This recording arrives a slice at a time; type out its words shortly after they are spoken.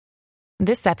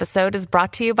This episode is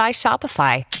brought to you by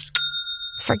Shopify.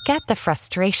 Forget the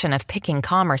frustration of picking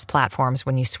commerce platforms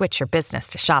when you switch your business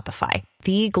to Shopify,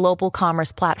 the global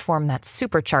commerce platform that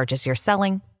supercharges your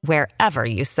selling wherever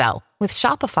you sell. With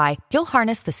Shopify, you'll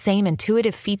harness the same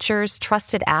intuitive features,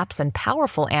 trusted apps, and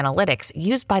powerful analytics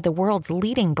used by the world's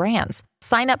leading brands.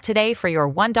 Sign up today for your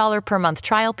 $1 per month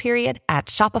trial period at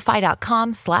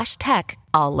shopify.com/tech,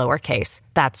 all lowercase.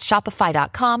 That's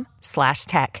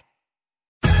shopify.com/tech.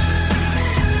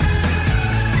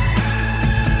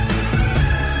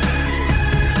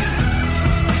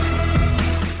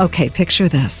 Okay, picture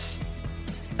this.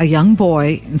 A young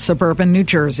boy in suburban New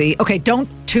Jersey. Okay, don't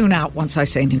tune out once I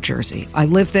say New Jersey. I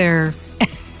live there.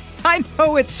 I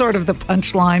know it's sort of the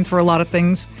punchline for a lot of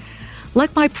things.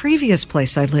 Like my previous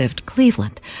place I lived,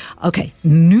 Cleveland. Okay,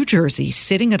 New Jersey,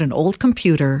 sitting at an old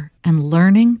computer and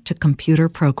learning to computer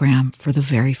program for the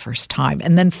very first time.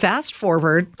 And then fast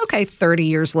forward, 30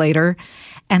 years later,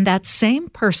 and that same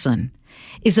person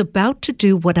is about to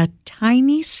do what a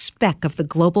tiny speck of the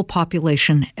global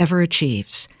population ever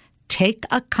achieves. Take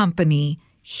a company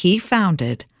he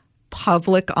founded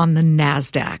public on the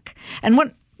NASDAQ. And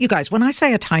when I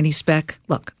say a tiny speck,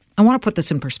 look, I want to put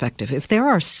this in perspective. If there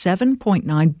are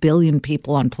 7.9 billion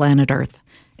people on planet Earth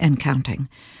and counting,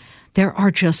 there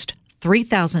are just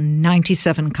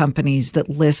 3,097 companies that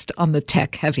list on the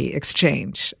tech-heavy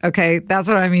exchange. Okay, that's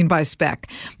what I mean by speck.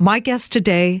 My guest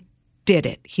today did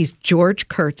it. He's George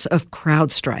Kurtz of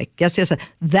CrowdStrike. Yes,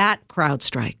 that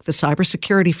CrowdStrike, the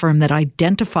cybersecurity firm that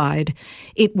identified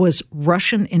it was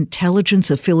Russian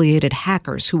intelligence-affiliated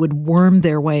hackers who would worm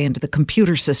their way into the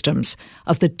computer systems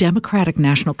of the Democratic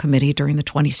National Committee during the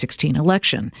 2016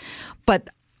 election. But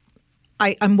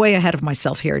I'm way ahead of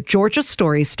myself here. George's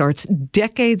story starts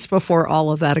decades before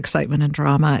all of that excitement and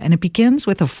drama, and it begins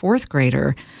with a fourth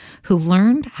grader who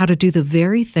learned how to do the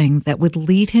very thing that would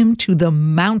lead him to the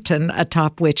mountain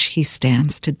atop which he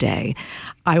stands today.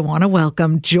 I want to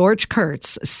welcome George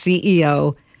Kurtz,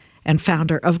 CEO and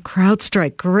founder of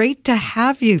CrowdStrike. Great to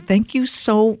have you. Thank you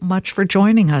so much for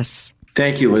joining us.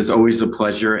 Thank you. It was always a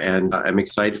pleasure, and I'm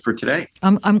excited for today.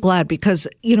 I'm glad because,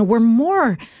 we're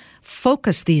more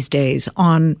focused these days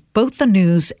on both the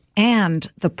news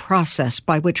and the process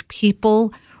by which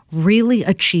people really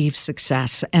achieve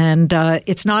success. And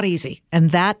it's not easy.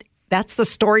 And that's the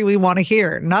story we want to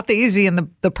hear. Not the easy and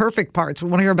the perfect parts. We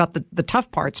want to hear about the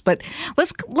tough parts. But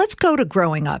let's go to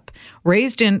growing up.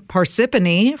 Raised in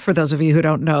Parsippany, for those of you who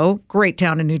don't know, great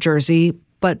town in New Jersey,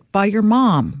 but by your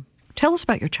mom. Tell us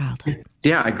about your childhood.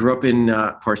 Yeah, I grew up in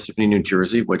Parsippany, New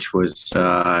Jersey, which was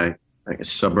like a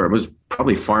suburb. It was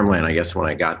probably farmland, I guess, when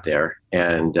I got there.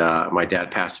 And my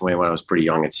dad passed away when I was pretty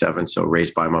young at 7, so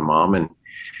raised by my mom. And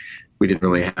we didn't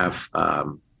really have a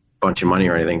bunch of money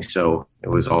or anything. So it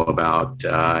was all about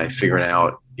figuring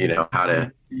out, how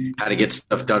to get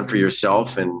stuff done for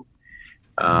yourself. And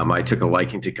I took a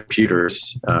liking to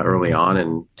computers early on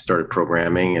and started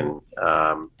programming and,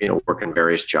 working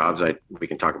various jobs. We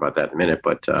can talk about that in a minute,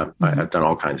 but I've done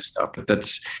all kinds of stuff. But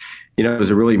that's, it was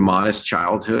a really modest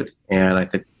childhood. And I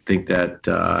think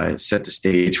that set the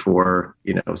stage for,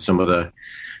 some of the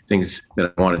things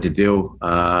that I wanted to do,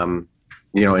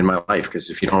 in my life. Because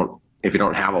if you don't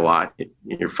have a lot,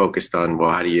 you're focused on,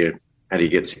 well, how do you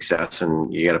get success?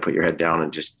 And you got to put your head down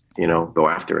and just, go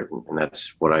after it. And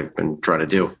that's what I've been trying to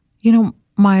do.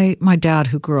 My dad,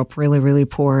 who grew up really, really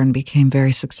poor and became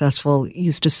very successful,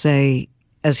 used to say,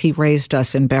 as he raised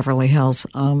us in Beverly Hills,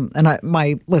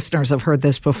 my listeners have heard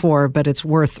this before, but it's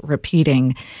worth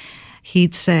repeating.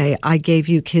 He'd say, I gave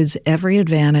you kids every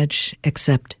advantage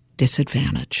except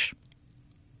disadvantage.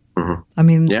 Mm-hmm. I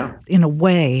mean, yeah. In a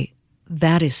way,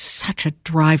 that is such a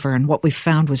driver. And what we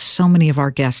found with so many of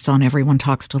our guests on Everyone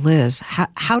Talks to Liz,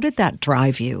 how did that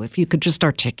drive you? If you could just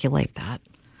articulate that.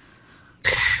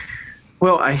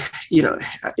 Well,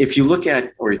 if you look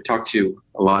at or you talk to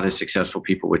a lot of successful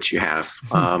people, which you have,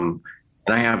 and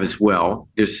I have as well,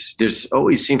 there's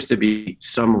always seems to be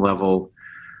some level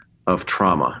of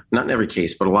trauma, not in every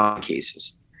case, but a lot of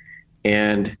cases.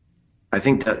 And I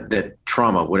think that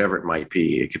trauma, whatever it might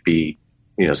be, it could be,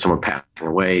 someone passing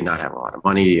away, not having a lot of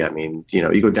money. I mean,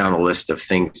 you go down a list of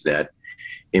things that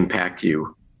impact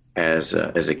you as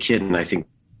a kid. And I think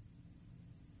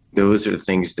those are the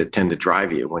things that tend to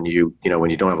drive you when you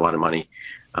don't have a lot of money.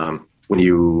 I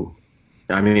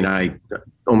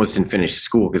almost didn't finish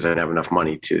school because I didn't have enough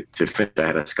money to finish. I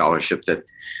had a scholarship that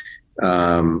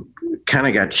kind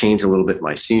of got changed a little bit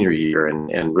my senior year.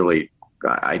 And really,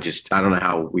 I don't know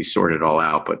how we sorted it all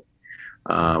out, but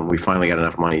we finally got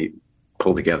enough money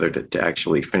pulled together to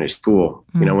actually finish school.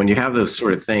 Mm. When you have those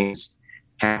sort of things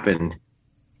happen,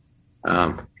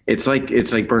 it's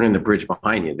like burning the bridge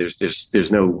behind you.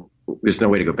 There's no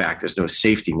way to go back. There's no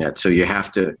safety net. So you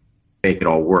have to make it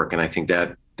all work. And I think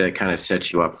that kind of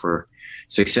sets you up for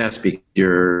success, because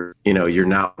you're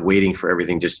not waiting for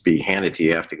everything just to be handed to you.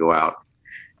 You have to go out,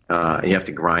 you have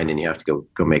to grind, and you have to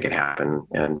go make it happen.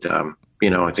 And,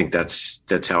 I think that's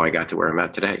how I got to where I'm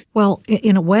at today. Well,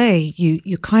 in a way,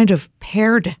 you kind of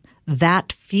paired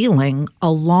that feeling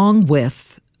along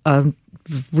with a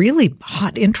really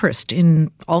hot interest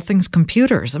in all things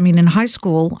computers. I mean, in high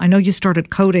school, I know you started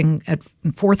coding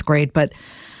in fourth grade, but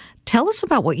tell us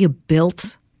about what you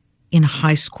built in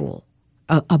high school,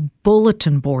 a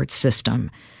bulletin board system.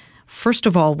 First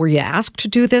of all, were you asked to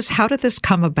do this? How did this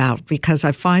come about? Because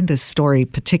I find this story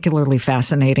particularly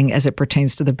fascinating as it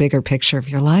pertains to the bigger picture of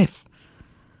your life.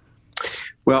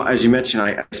 Well, as you mentioned,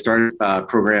 I started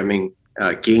programming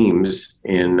games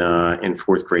in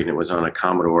fourth grade, and it was on a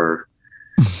Commodore,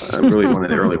 really one of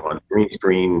the early ones, green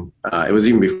screen. It was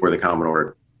even before the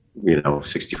Commodore,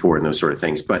 64 and those sort of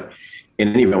things. But in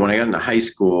any event, when I got into high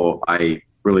school, I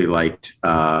really liked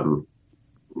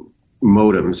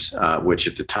modems, which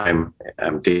at the time,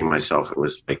 I'm dating myself, it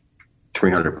was like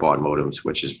 300 baud modems,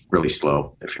 which is really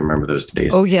slow, if you remember those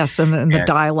days. Oh, yes, and the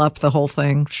dial-up, the whole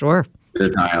thing, sure. The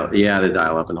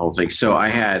dial-up and the whole thing. So I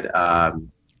had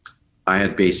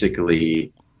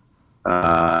basically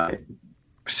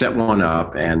set one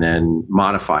up and then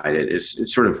modified it.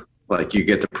 It's sort of like you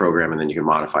get the program and then you can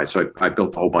modify it. So I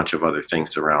built a whole bunch of other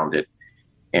things around it,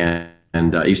 and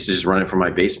I used to just run it from my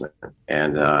basement,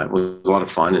 and it was a lot of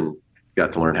fun, and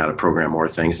got to learn how to program more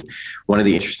things. One of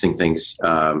the interesting things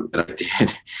that I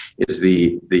did is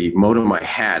the modem I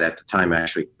had at the time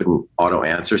actually couldn't auto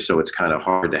answer, so it's kind of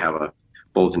hard to have a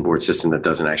bulletin board system that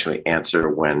doesn't actually answer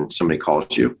when somebody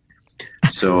calls you.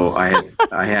 So I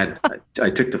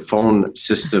took the phone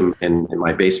system in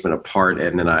my basement apart,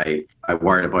 and then I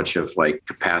wired a bunch of like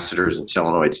capacitors and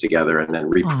solenoids together, and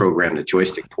then reprogrammed the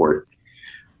joystick port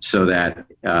so that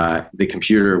the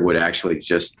computer would actually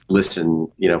just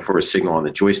listen, for a signal on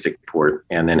the joystick port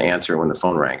and then answer when the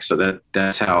phone rang. So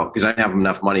that's how, because I didn't have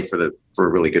enough money for a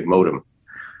really good modem.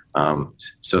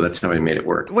 So that's how I made it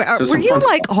work. Were you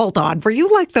like, hold on, were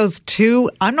you like those two?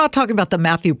 I'm not talking about the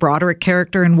Matthew Broderick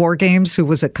character in War Games, who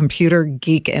was a computer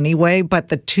geek anyway, but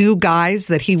the two guys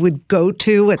that he would go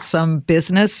to at some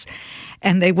business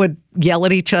and they would yell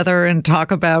at each other and talk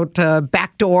about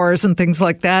backdoors and things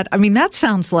like that. I mean, that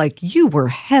sounds like you were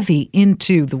heavy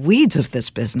into the weeds of this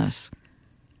business.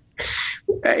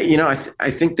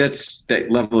 I think that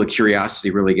level of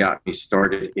curiosity really got me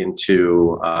started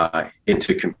into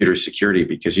computer security,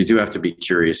 because you do have to be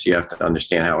curious. You have to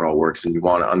understand how it all works, and you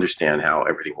want to understand how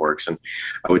everything works. And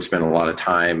I would spend a lot of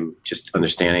time just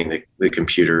understanding the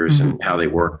computers and how they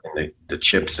work, and the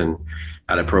chips and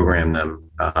how to program them.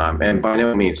 And by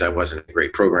no means I wasn't a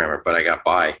great programmer, but I got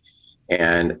by.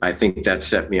 And I think that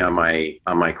set me on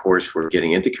my course for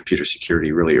getting into computer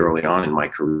security really early on in my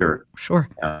career. Sure.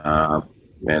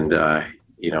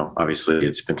 Obviously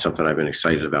it's been something I've been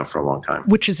excited about for a long time.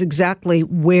 Which is exactly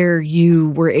where you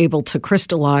were able to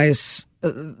crystallize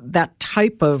that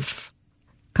type of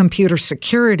computer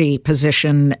security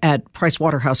position at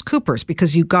PricewaterhouseCoopers,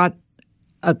 because you got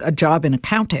a job in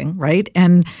accounting, right?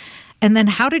 And then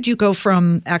how did you go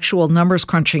from actual numbers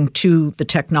crunching to the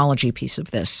technology piece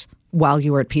of this while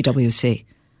you were at PwC?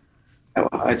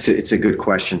 It's a good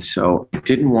question. So I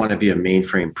didn't want to be a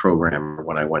mainframe programmer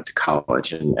when I went to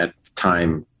college. And at the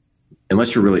time,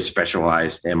 unless you're really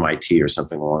specialized, MIT or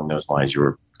something along those lines, you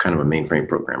were kind of a mainframe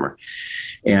programmer.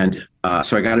 And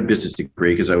so I got a business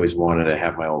degree because I always wanted to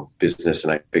have my own business.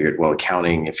 And I figured, well,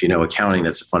 accounting, if you know accounting,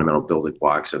 that's a fundamental building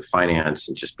blocks of finance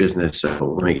and just business. So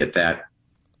let me get that.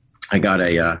 I got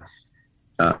an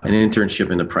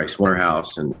internship in the Price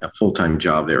Waterhouse and a full-time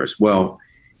job there as well.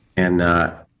 And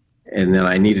then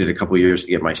I needed a couple of years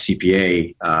to get my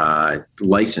CPA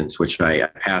license, which I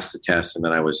passed the test. And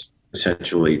then I was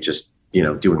essentially just,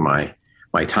 doing my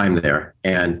time there.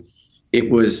 And it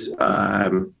was,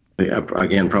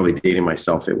 again, probably dating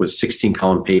myself. It was 16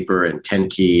 column paper and 10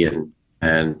 key and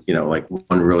like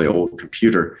one really old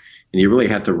computer. And you really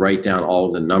had to write down all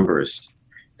of the numbers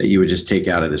that you would just take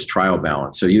out of this trial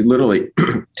balance. So you literally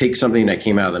take something that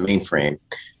came out of the mainframe,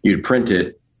 you'd print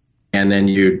it, and then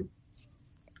you'd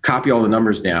copy all the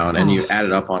numbers down and you add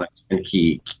it up on a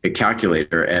 10-key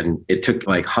calculator. And it took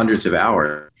like hundreds of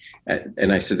hours.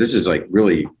 And I said, this is like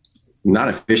really not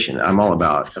efficient. I'm all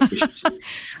about efficiency.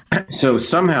 So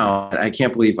somehow, I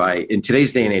can't believe in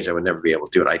today's day and age, I would never be able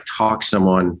to do it. I talked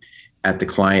someone at the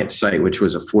client site, which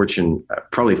was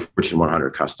probably Fortune 100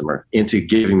 customer, into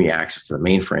giving me access to the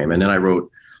mainframe. And then I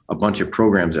wrote a bunch of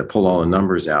programs that pulled all the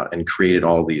numbers out and created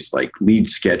all these like lead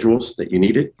schedules that you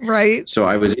needed. Right. So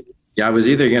I was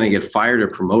either going to get fired or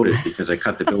promoted because I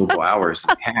cut the billable hours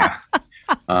in half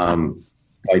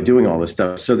by doing all this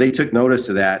stuff. So they took notice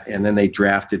of that, and then they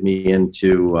drafted me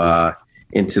into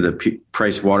the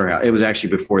Price Waterhouse. It was actually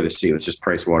before the C. It was just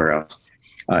Price Waterhouse.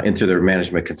 Into their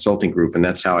management consulting group. And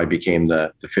that's how I became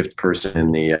the fifth person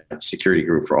in the security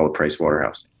group for all of Price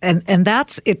Waterhouse. And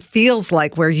it feels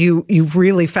like where you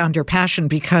really found your passion,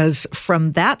 because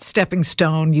from that stepping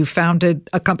stone, you founded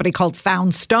a company called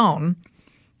Found Stone.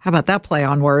 How about that play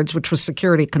on words, which was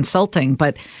security consulting.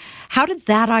 But how did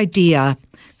that idea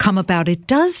come about? It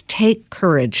does take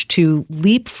courage to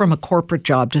leap from a corporate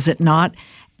job, does it not,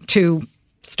 to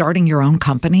starting your own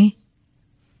company?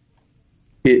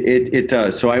 It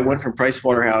does. So I went from Price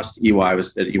Waterhouse to EY. I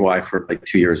was at EY for like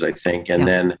 2 years, I think. And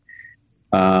then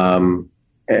I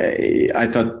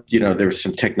thought, there was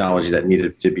some technology that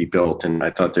needed to be built, and I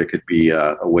thought there could be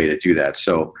a way to do that.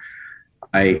 So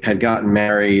I had gotten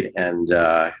married, and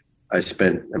I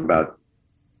spent about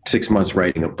 6 months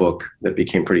writing a book that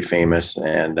became pretty famous,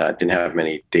 and didn't have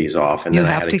many days off. And you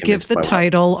then have I had to give the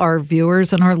title. Our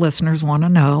viewers and our listeners want to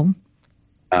know.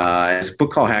 It's a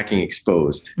book called Hacking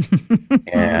Exposed,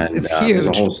 and it's huge.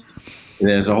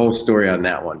 There's a whole story on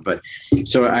that one. But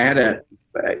so I had to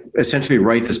essentially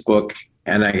write this book,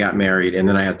 and I got married, and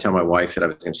then I had to tell my wife that I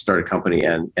was going to start a company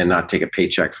and not take a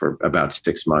paycheck for about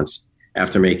 6 months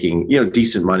after making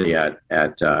decent money at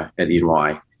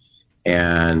EY,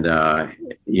 and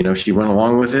she went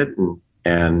along with it,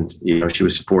 and she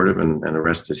was supportive, and the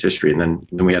rest is history. And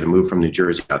then we had to move from New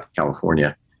Jersey out to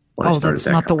California. That's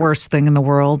not the worst thing in the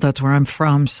world. That's where I'm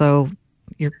from. So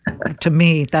to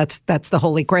me, that's the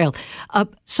holy grail.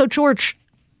 So George,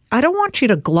 I don't want you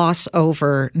to gloss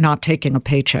over not taking a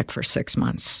paycheck for 6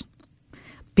 months,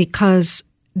 because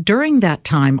during that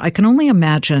time, I can only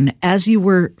imagine as you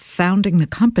were founding the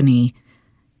company,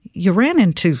 you ran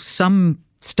into some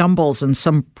stumbles and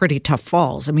some pretty tough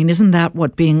falls. I mean, isn't that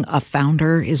what being a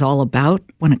founder is all about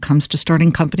when it comes to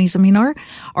starting companies? I mean, our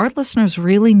listeners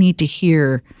really need to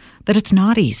hear that it's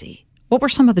not easy. What were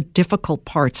some of the difficult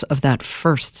parts of that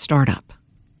first startup?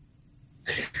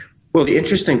 Well, the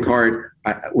interesting part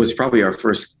was probably our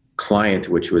first client,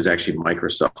 which was actually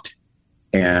Microsoft.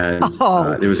 And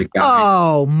there was a guy.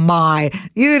 Oh, my.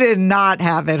 You did not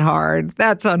have it hard.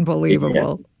 That's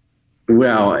unbelievable. Yeah.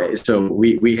 Well, so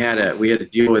we had a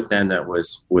deal with them that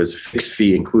was fixed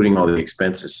fee, including all the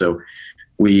expenses. So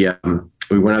we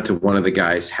went out to one of the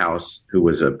guys' house who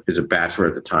is a bachelor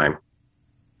at the time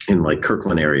in like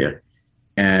Kirkland area,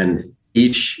 and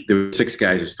there were 6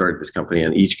 guys who started this company,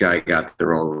 and each guy got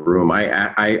their own room.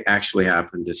 I actually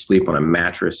happened to sleep on a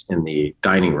mattress in the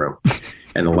dining room,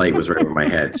 and the light was right over my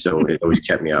head, so it always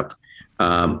kept me up.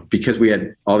 Because we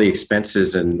had all the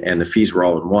expenses and the fees were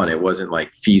all in one. It wasn't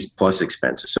like fees plus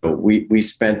expenses. So we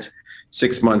spent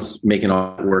 6 months making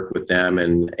all that work with them,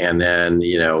 and then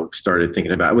started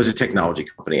thinking about, it was a technology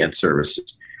company and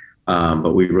services,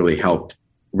 but we really helped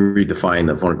redefine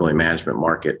the vulnerability management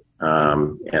market,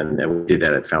 and we did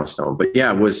that at Found Stone. But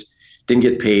yeah, didn't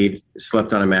get paid,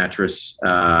 slept on a mattress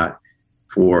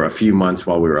for a few months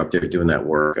while we were up there doing that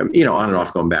work. On and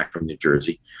off, going back from New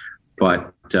Jersey,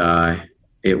 but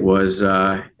it was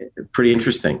pretty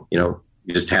interesting. You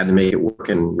just had to make it work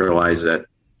and realize that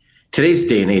today's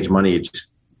day and age, money just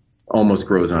almost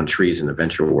grows on trees in the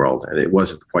venture world. And it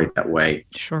wasn't quite that way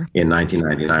in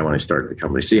 1999 when I started the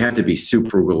company. So you had to be super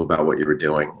frugal about what you were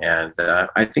doing. And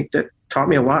I think that taught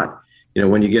me a lot.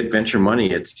 When you get venture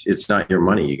money, it's not your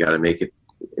money. You got to make it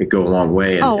go a long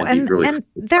way. And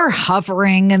they're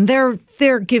hovering, and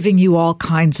they're giving you all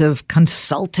kinds of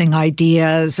consulting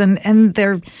ideas, and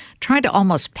they're trying to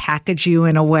almost package you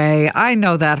in a way. I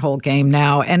know that whole game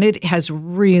now, and it has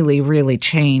really, really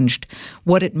changed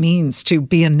what it means to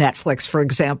be a Netflix, for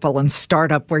example, and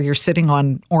start up where you're sitting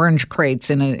on orange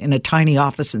crates in a tiny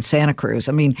office in Santa Cruz.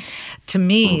 I mean, to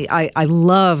me, I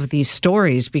love these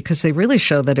stories because they really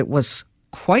show that it was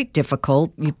quite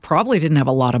difficult. You probably didn't have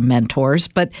a lot of mentors,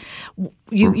 but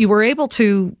you were able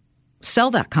to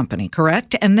sell that company,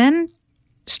 correct? And then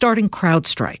starting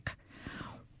CrowdStrike.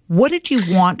 What did you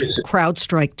want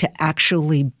CrowdStrike to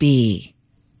actually be?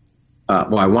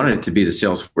 Well, I wanted it to be the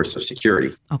Salesforce of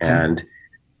security. Okay. And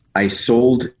I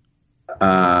sold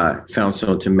Found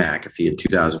Stone to McAfee in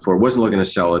 2004. Wasn't looking to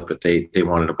sell it, but they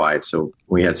wanted to buy it. So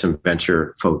we had some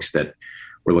venture folks that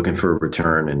were looking for a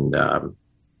return, and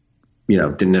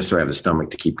didn't necessarily have the stomach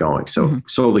to keep going. So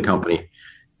sold the company.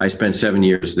 I spent 7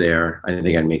 years there. I didn't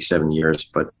think I'd make 7 years,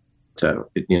 but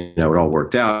it all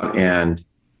worked out. And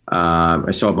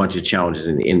I saw a bunch of challenges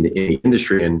in the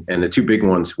industry, and the two big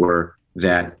ones were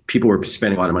that people were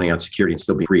spending a lot of money on security and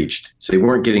still being breached. So they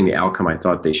weren't getting the outcome I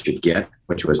thought they should get,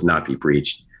 which was not be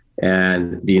breached.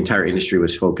 And the entire industry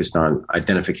was focused on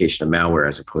identification of malware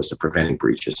as opposed to preventing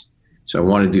breaches. So I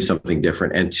wanted to do something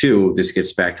different. And two, this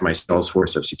gets back to my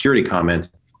Salesforce of security comment.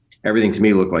 Everything to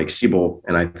me looked like Siebel,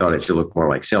 and I thought it should look more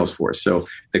like Salesforce. So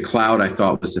the cloud I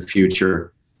thought was the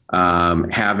future.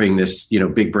 Having this,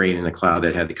 big brain in the cloud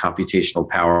that had the computational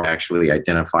power to actually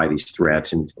identify these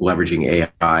threats, and leveraging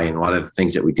AI and a lot of the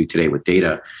things that we do today with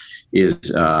data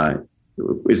is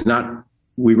not.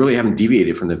 We really haven't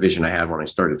deviated from the vision I had when I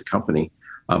started the company,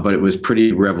 but it was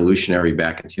pretty revolutionary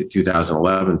back in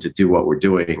 2011 to do what we're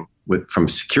doing from a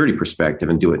security perspective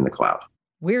and do it in the cloud.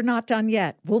 We're not done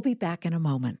yet. We'll be back in a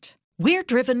moment. We're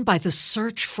driven by the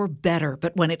search for better,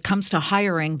 but when it comes to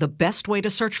hiring, the best way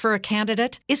to search for a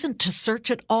candidate isn't to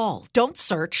search at all. Don't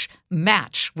search,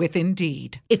 match with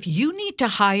Indeed. If you need to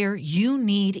hire, you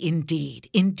need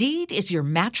Indeed. Indeed is your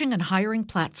matching and hiring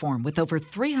platform with over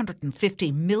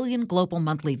 350 million global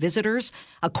monthly visitors,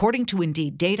 according to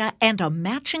Indeed data, and a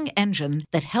matching engine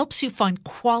that helps you find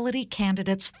quality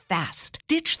candidates fast.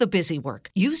 Ditch the busy work.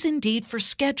 Use Indeed for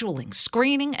scheduling,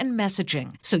 screening, and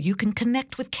messaging so you can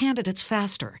connect with candidates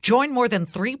faster. Join more than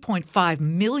 3.5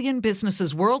 million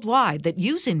businesses worldwide that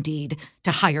use Indeed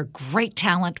to hire great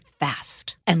talent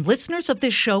fast. And listeners of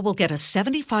this show will get a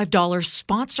 $75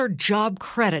 sponsored job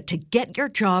credit to get your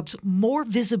jobs more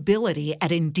visibility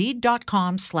at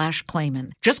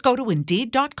Indeed.com/Clayman. Just go to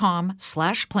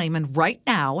Indeed.com/Clayman right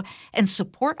now and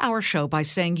support our show by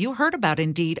saying you heard about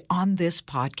Indeed on this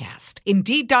podcast.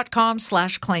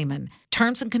 Indeed.com/Clayman.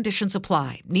 Terms and conditions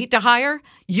apply. Need to hire?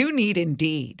 You need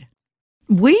Indeed.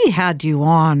 We had you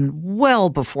on well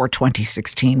before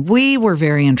 2016. We were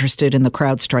very interested in the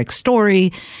CrowdStrike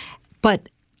story, but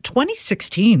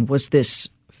 2016 was this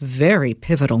very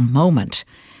pivotal moment.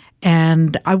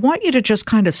 And I want you to just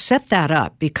kind of set that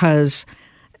up, because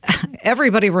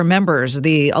everybody remembers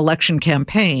the election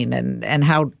campaign and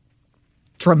how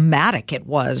dramatic it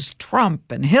was.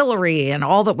 Trump and Hillary and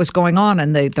all that was going on,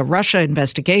 and the Russia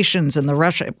investigations and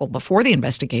before the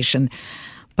investigation,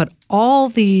 but all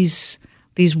these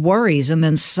worries, and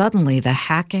then suddenly the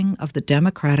hacking of the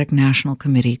Democratic National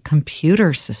Committee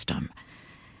computer system.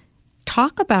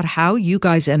 Talk about how you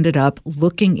guys ended up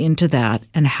looking into that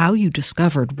and how you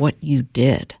discovered what you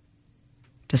did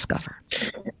discover.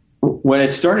 When it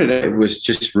started, it was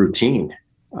just routine.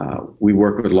 We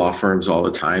work with law firms all the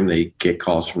time. They get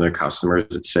calls from their customers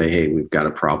that say, hey, we've got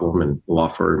a problem, and the law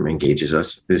firm engages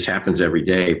us. This happens every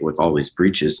day with all these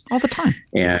breaches. All the time.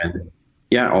 And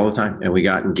yeah, all the time. And we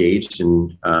got engaged,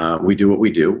 and we do what we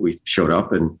do. We showed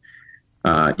up and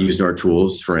used our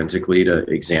tools forensically to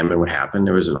examine what happened.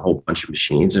 There was a whole bunch of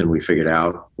machines, and we figured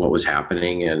out what was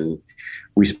happening. And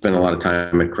we spent a lot of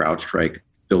time at CrowdStrike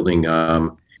building,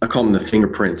 I call them the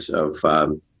fingerprints of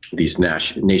these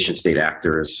nation state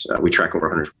actors. We track over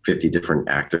 150 different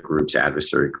actor groups,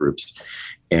 adversary groups.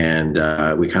 And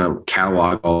we kind of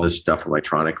catalog all this stuff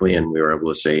electronically, and we were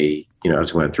able to say,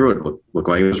 as we went through it, looked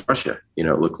like it was Russia.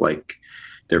 It looked like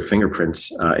their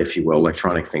fingerprints, if you will,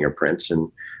 electronic fingerprints.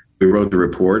 And we wrote the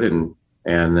report, and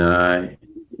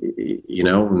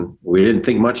we didn't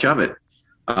think much of it.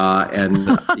 And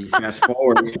you fast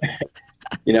forward,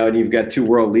 and you've got two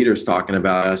world leaders talking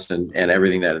about us and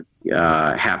everything that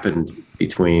happened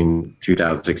between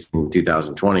 2016 and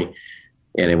 2020.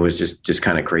 And it was just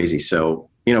kind of crazy. So,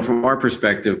 from our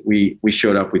perspective, we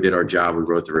showed up, we did our job, we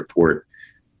wrote the report.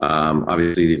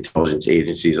 Obviously, the intelligence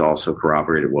agencies also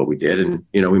corroborated what we did, and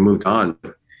we moved on.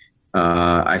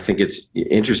 I think it's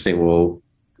interesting. We'll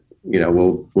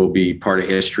be part of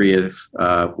history of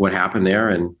what happened there,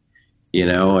 and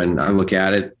I look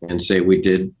at it and say we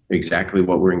did exactly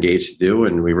what we're engaged to do,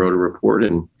 and we wrote a report,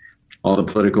 and all the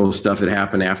political stuff that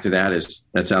happened after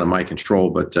that's out of my control.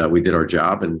 But we did our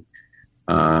job, and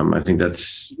I think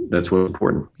that's what's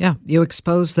important. Yeah, you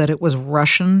exposed that it was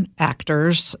Russian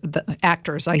actors.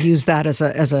 I use that as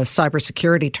a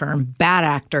cybersecurity term. Bad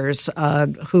actors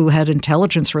who had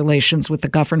intelligence relations with the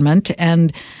government,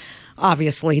 and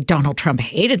obviously Donald Trump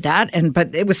hated that.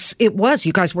 But it was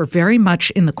you guys were very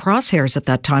much in the crosshairs at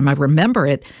that time. I remember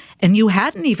it, and you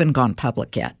hadn't even gone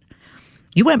public yet.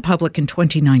 You went public in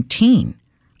 2019.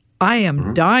 I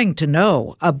am dying to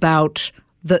know about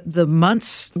the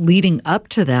months leading up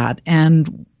to that,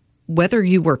 and whether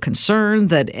you were concerned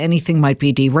that anything might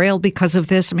be derailed because of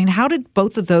this. I mean, how did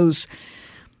both of those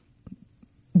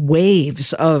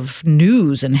waves of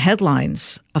news and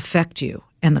headlines affect you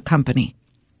and the company?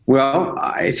 Well,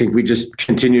 I think we just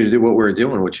continue to do what we're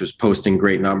doing, which was posting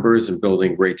great numbers and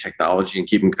building great technology and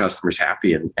keeping customers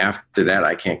happy. And after that,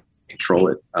 I can't control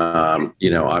it.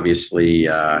 Obviously,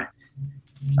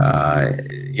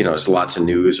 there's lots of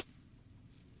news,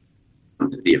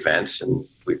 the events, and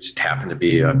we just happened to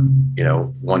be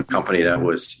one company that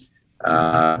was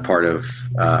part of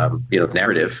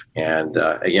narrative. And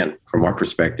again, from our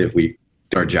perspective, we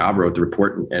did our job, wrote the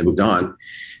report, and moved on.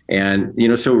 And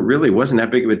so it really wasn't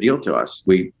that big of a deal to us.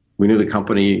 We knew the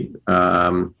company,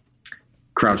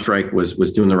 CrowdStrike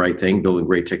was doing the right thing, building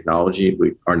great technology.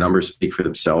 Our numbers speak for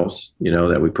themselves.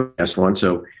 That we put S1.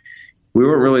 So we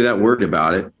weren't really that worried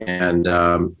about it. And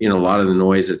a lot of the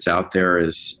noise that's out there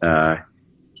is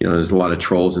there's a lot of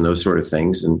trolls and those sort of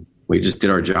things. And we just did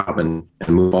our job and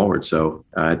moved forward. So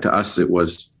to us, it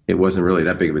wasn't really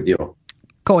that big of a deal.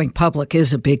 Going public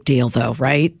is a big deal, though,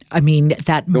 right? I mean,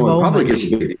 that Going moment. Public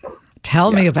is a big deal.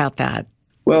 Tell me about that.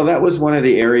 Well, that was one of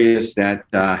the areas that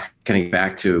getting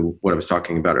back to what I was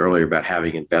talking about earlier about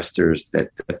having investors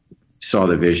that saw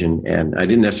the vision. And I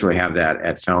didn't necessarily have that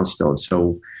at Foundstone.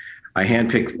 So I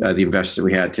handpicked the investors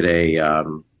we had today.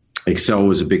 Excel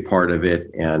was a big part of it.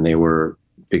 And they were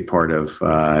a big part of,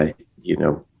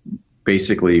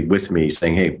 basically with me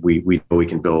saying, hey, we know we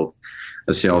can build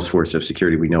a sales force of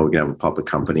security. We know we can have a public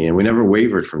company. And we never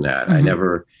wavered from that. Mm-hmm. I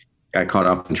never got caught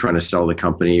up in trying to sell the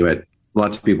company.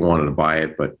 Lots of people wanted to buy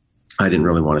it, but I didn't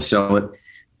really want to sell it.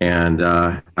 And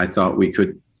I thought we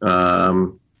could,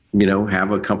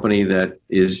 have a company that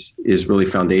is really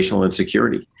foundational in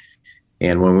security.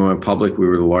 And when we went public, we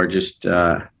were the largest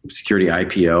security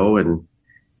IPO, and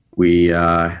we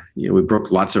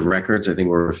broke lots of records. I think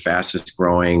we're the fastest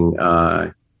growing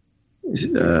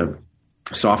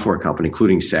software company,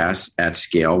 including SaaS at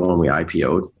scale when we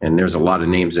IPO'd. And there's a lot of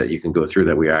names that you can go through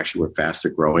that we actually were faster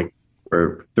growing.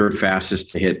 We're third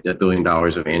fastest to hit $1 billion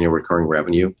of annual recurring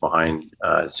revenue behind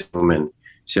Zoom and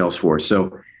Salesforce.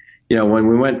 So, when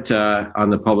we went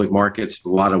on the public markets, a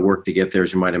lot of work to get there,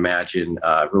 as you might imagine.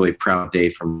 Really proud day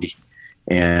for me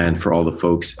and for all the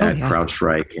folks at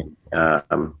CrowdStrike.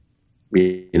 And,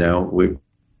 we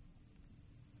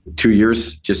 2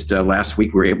 years, just last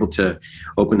week, we were able to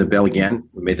open the bell again.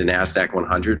 We made the NASDAQ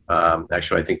 100.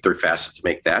 Actually, I think third fastest to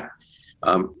make that.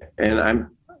 And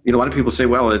I'm, a lot of people say,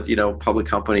 well, public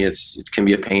company, it can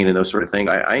be a pain and those sort of things.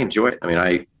 I enjoy it. I mean,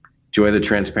 I enjoy the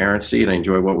transparency and I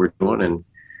enjoy what we're doing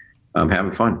and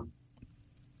having fun.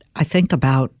 I think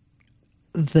about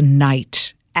the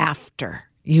night after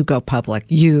you go public,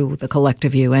 you, the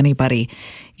collective you, anybody,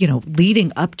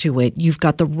 leading up to it, you've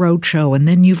got the roadshow and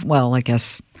then I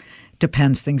guess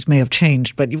depends, things may have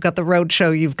changed, but you've got the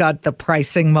roadshow, you've got the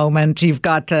pricing moment, you've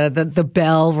got the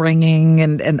bell ringing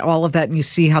and all of that, and you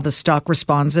see how the stock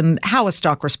responds. And how a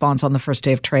stock responds on the first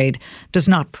day of trade does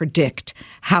not predict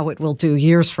how it will do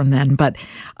years from then. But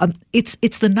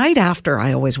it's the night after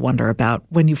I always wonder about,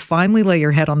 when you finally lay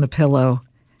your head on the pillow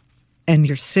and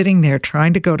you're sitting there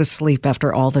trying to go to sleep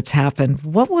after all that's happened.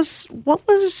 What was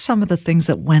some of the things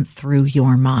that went through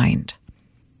your mind?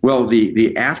 Well,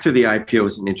 the after the IPO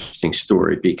is an interesting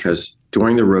story because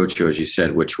during the roadshow, as you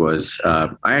said, which was, I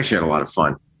actually had a lot of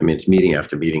fun. I mean, it's meeting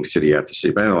after meeting, city after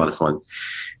city, but I had a lot of fun.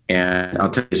 And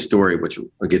I'll tell you a story, which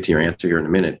I'll get to your answer here in a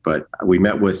minute. But we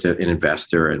met with an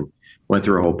investor and went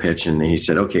through a whole pitch. And he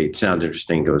said, okay, it sounds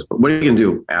interesting. He goes, but what are you going to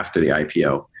do after the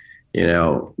IPO?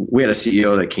 We had a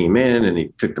CEO that came in and he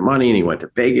took the money and he went to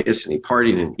Vegas and he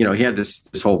partied and, he had this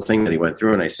whole thing that he went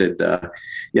through. And I said,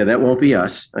 yeah, that won't be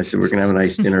us. I said, we're going to have a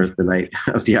nice dinner the night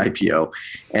of the IPO.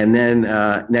 And then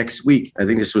next week, I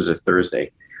think this was a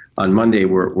Thursday, on Monday,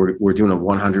 we're doing a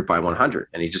 100 by 100.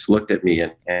 And he just looked at me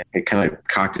and kind of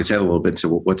cocked his head a little bit and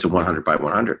said, well, what's a 100 by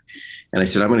 100? And I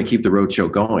said, I'm going to keep the roadshow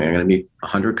going. I'm going to meet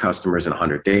 100 customers in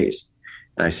 100 days.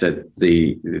 And I said,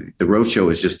 the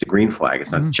roadshow is just the green flag.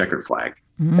 It's not the checkered flag.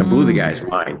 And blew the guy's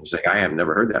mind. He's like, I have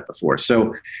never heard that before.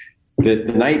 So the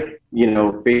night,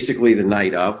 basically the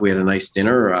night of, we had a nice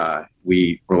dinner.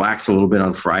 We relaxed a little bit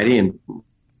on Friday, and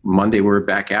Monday we were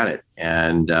back at it.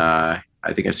 And I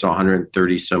think I saw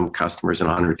 130 some customers in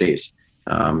 100 days.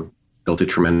 Built a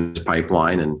tremendous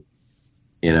pipeline and,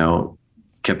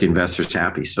 kept the investors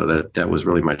happy. So that was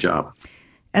really my job.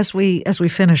 As we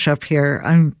finish up here,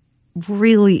 I'm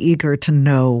really eager to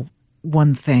know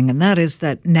one thing, and that is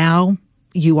that now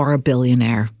you are a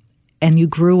billionaire and you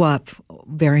grew up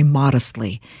very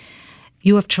modestly.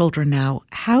 You have children now.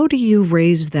 How do you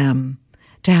raise them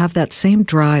to have that same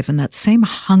drive and that same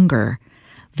hunger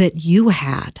that you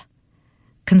had,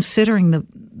 considering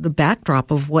the backdrop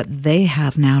of what they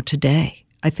have now today?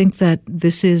 I think that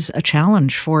this is a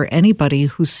challenge for anybody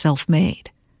who's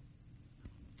self-made.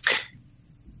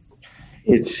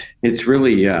 It's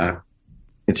really a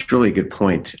good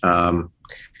point.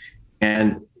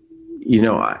 And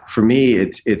for me,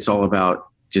 it's all about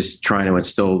just trying to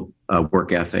instill a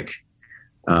work ethic,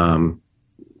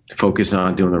 focus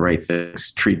on doing the right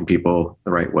things, treating people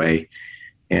the right way.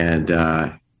 And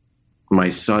my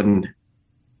son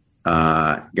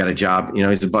got a job.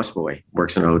 He's a busboy,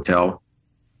 works in a hotel,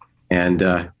 and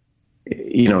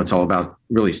it's all about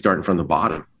really starting from the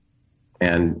bottom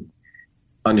and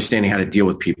understanding how to deal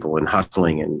with people and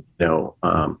hustling. And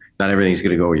not everything's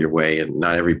going to go your way, and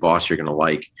not every boss you're going to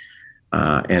like.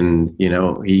 And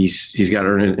he's got to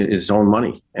earn his own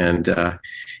money, and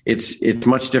it's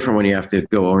much different when you have to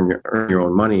go earn your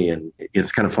own money. And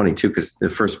it's kind of funny too, because the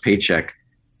first paycheck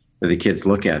that the kids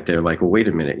look at, they're like, well, wait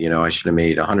a minute, I should have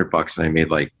made $100 and I made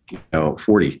like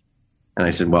 40. And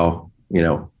I said, well,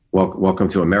 welcome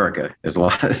to America. There's a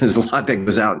lot that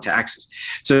goes out in taxes.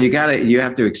 So you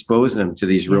have to expose them to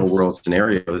these real world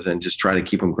scenarios and just try to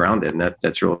keep them grounded. And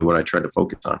that's really what I try to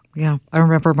focus on. Yeah. I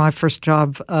remember my first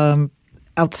job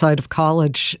outside of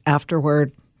college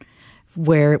afterward,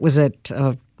 where it was at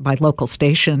my local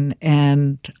station.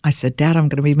 And I said, Dad, I'm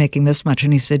going to be making this much.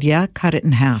 And he said, yeah, cut it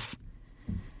in half,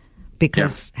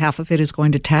 because half of it is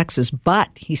going to taxes. But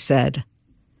he said,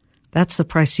 that's the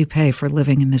price you pay for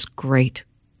living in this great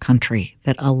country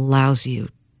that allows you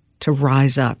to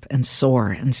rise up and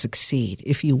soar and succeed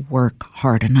if you work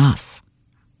hard enough.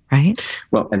 Right?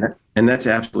 Well, and that's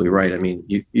absolutely right. I mean,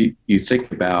 you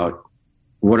think about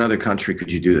what other country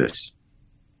could you do this?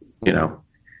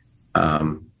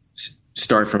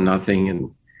 Start from nothing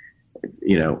and,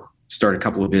 start a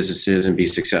couple of businesses and be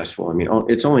successful. I mean,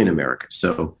 it's only in America.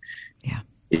 So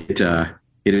it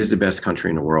is the best country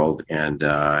in the world. And,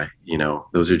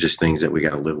 those are just things that we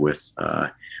got to live with.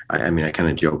 I kind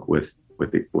of joke with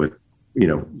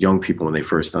young people when they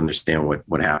first understand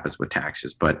what happens with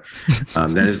taxes, but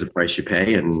that is the price you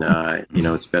pay. And,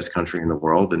 it's the best country in the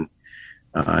world, and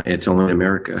it's only in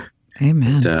America.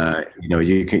 Amen.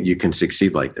 You can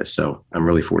succeed like this. So I'm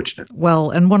really fortunate.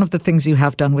 Well, and one of the things you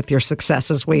have done with your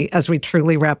success as we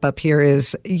truly wrap up here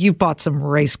is you bought some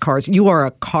race cars. You are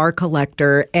a car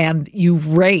collector and you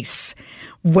race.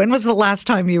 When was the last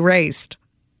time you raced?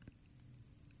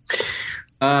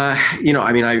 I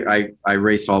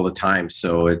race all the time.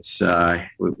 So it's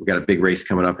we've got a big race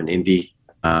coming up in Indy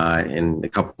in a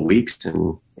couple of weeks,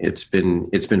 and it's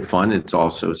been fun. It's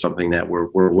also something that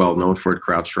we're well known for at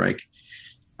CrowdStrike.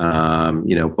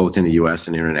 Both in the U.S.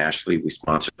 and internationally, we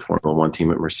sponsored the Formula One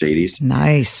team at Mercedes.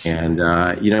 Nice. And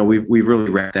we've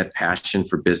really wrapped that passion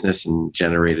for business and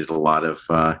generated a lot of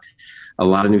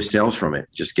new sales from it.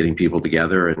 Just getting people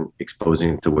together and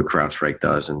exposing to what CrowdStrike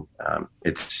does, and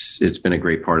it's been a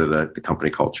great part of the company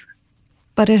culture.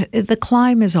 But the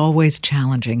climb is always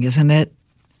challenging, isn't it?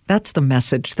 That's the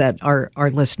message that our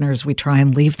listeners, we try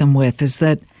and leave them with, is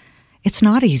that it's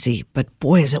not easy, but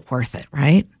boy, is it worth it,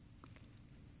 right?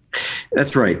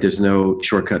 That's right. There's no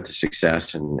shortcut to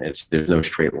success, and there's no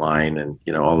straight line, and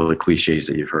all of the cliches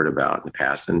that you've heard about in the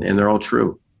past, and they're all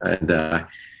true. And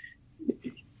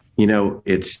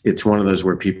it's one of those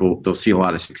where they'll see a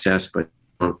lot of success, but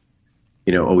don't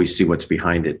always see what's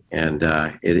behind it. And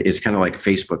it's kind of like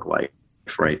Facebook life,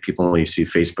 right? People only see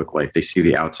Facebook life; they see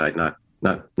the outside, not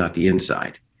the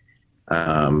inside.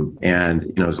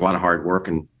 And there's a lot of hard work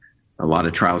and a lot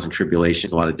of trials and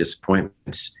tribulations, a lot of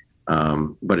disappointments.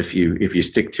 But if you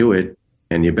stick to it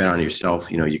and you bet on yourself,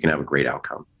 you can have a great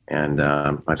outcome. And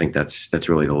I think that's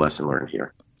really the lesson learned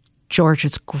here. George,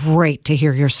 it's great to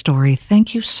hear your story.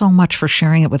 Thank you so much for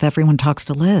sharing it with Everyone Talks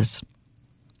to Liz.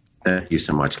 Thank you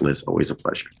so much, Liz. Always a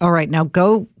pleasure. All right, now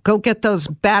go get those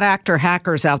bad actor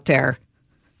hackers out there.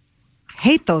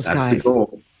 Hate those guys. That's the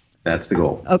goal. That's the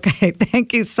goal. Okay,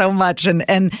 thank you so much.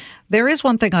 And there is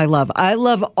one thing I love. I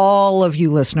love all of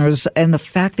you listeners and the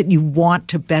fact that you want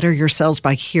to better yourselves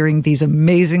by hearing these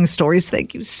amazing stories.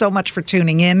 Thank you so much for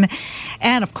tuning in.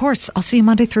 And of course, I'll see you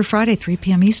Monday through Friday, 3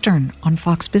 p.m. Eastern on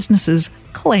Fox Business's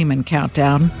Claman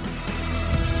Countdown.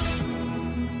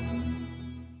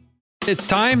 It's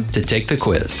time to take the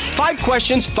quiz. 5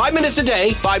 questions, 5 minutes a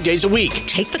day, 5 days a week.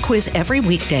 Take the quiz every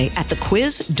weekday at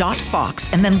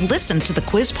thequiz.fox and then listen to the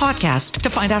quiz podcast to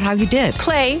find out how you did.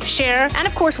 Play, share, and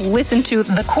of course, listen to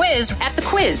The Quiz at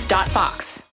thequiz.fox.